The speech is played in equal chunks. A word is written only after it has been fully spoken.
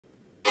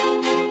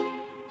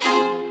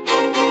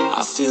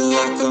I feel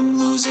like I'm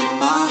losing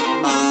my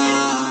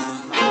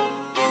mind.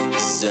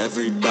 Is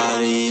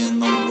everybody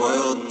in the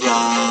world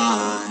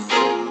blind?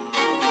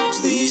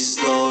 Please,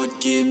 Lord,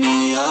 give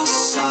me a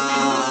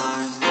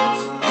sign,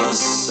 a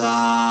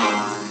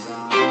sign.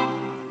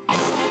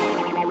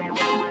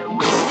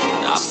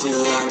 I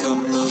feel like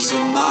I'm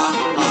losing my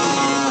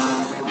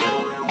mind.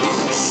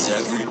 Is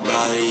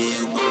everybody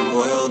in the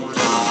world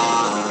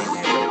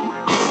blind?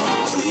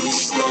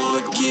 Please,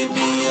 Lord, give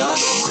me a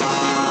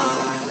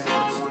sign,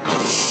 a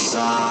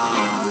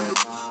sign.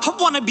 I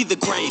wanna be the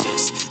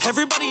greatest.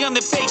 Everybody on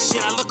the fake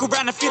shit. I look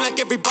around and feel like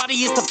everybody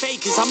is the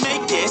fakest. I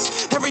make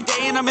this every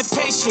day and I'm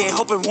impatient,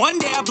 hoping one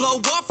day I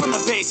blow up from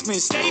the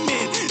basement.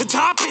 Statement, the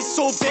top is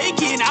so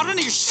vacant. I don't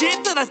hear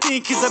shit that I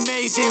think is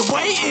amazing.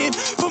 Waiting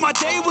for my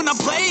day when I'm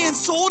playing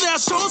sold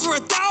out shows for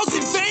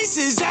 1,000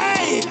 faces.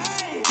 Hey,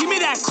 give me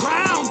that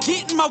crown,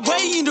 get in my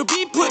way and to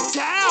be put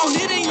down.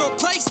 It ain't your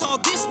place, no,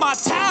 this my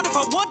town. If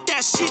I want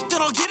that shit,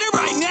 then I'll get it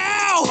right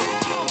now.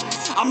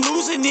 I'm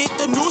losing it,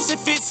 the noose it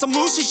fits. I'm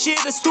losing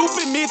shit, a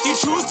stupid myth. You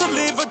choose to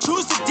live or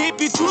choose to dip.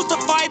 You choose to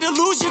fight or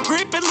lose your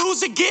grip and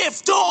lose a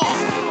gift.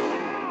 Oh,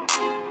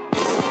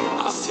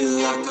 I feel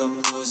like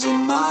I'm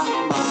losing my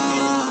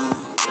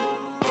mind.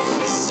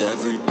 Is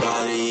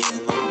everybody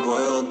in the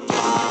world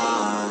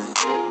blind?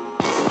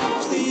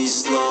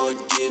 Please, Lord,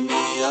 give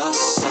me a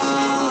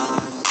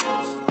sign,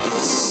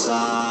 a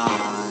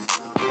sign.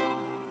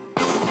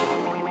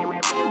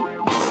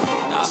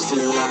 I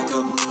feel like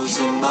I'm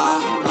losing my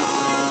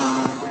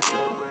mind.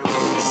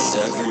 Is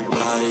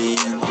everybody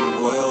in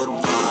the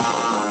world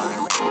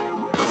blind?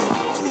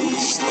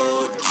 Please,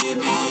 Lord, give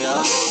me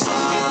a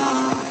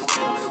sign,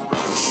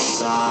 a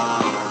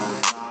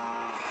sign.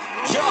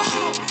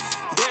 yeah.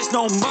 There's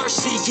no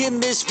mercy in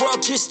this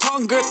world, just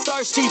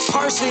hunger-thirsty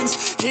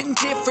persons in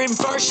different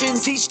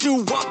versions. Each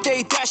new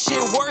update, that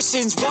shit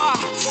worsens. Why?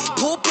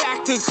 Pull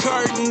back the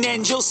curtain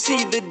and you'll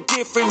see the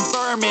different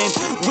vermin.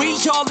 We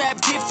all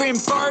have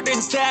different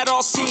burdens that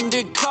all seem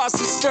to cause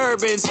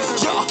disturbance.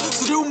 Yo,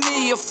 so do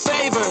me a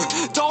favor,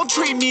 don't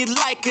treat me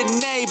like a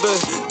neighbor.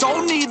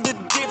 Don't need the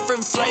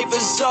different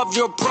flavors of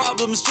your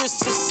problems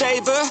just to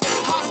savor.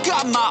 I've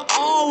got my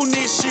own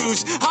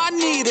issues, I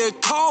need a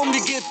comb to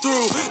get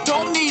through.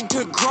 Don't need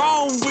to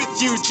groan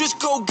with you, just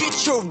go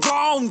get your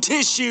own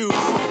tissue.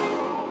 I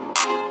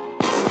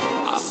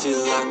feel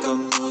like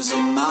I'm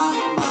losing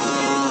my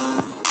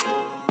mind.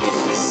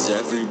 Is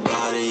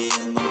everybody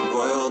in the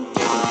world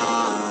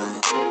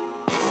blind?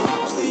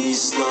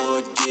 Please,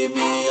 Lord, give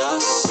me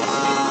a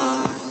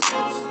sign,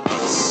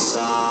 a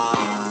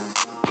sign.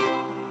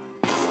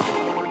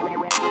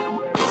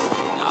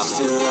 I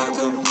feel like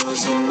I'm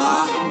losing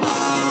my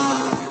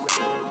mind.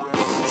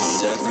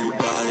 Is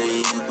everybody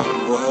in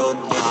the world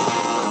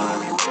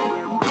blind?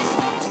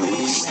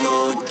 Please,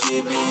 Lord,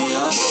 give me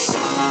a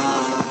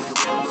sign,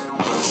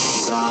 a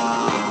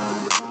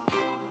sign.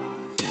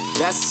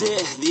 That's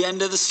it, the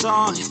end of the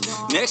song.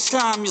 Next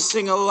time you'll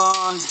sing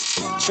along.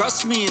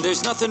 Trust me,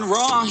 there's nothing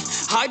wrong.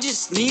 I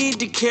just need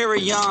to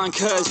carry on,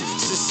 cause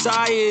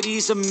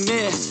society's a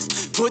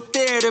myth put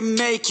there to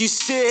make you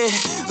sit.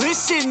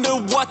 Listen to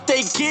what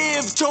they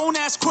give. Don't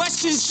ask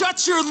questions,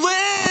 shut your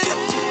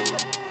lid.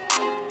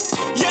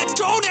 Yeah,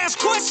 don't ask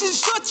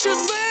questions, shut your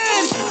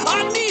lid.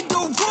 I need to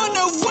run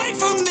away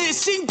from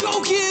this and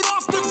go get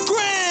off the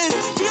grid.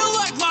 Feel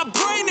like my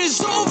brain is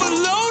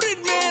overloaded.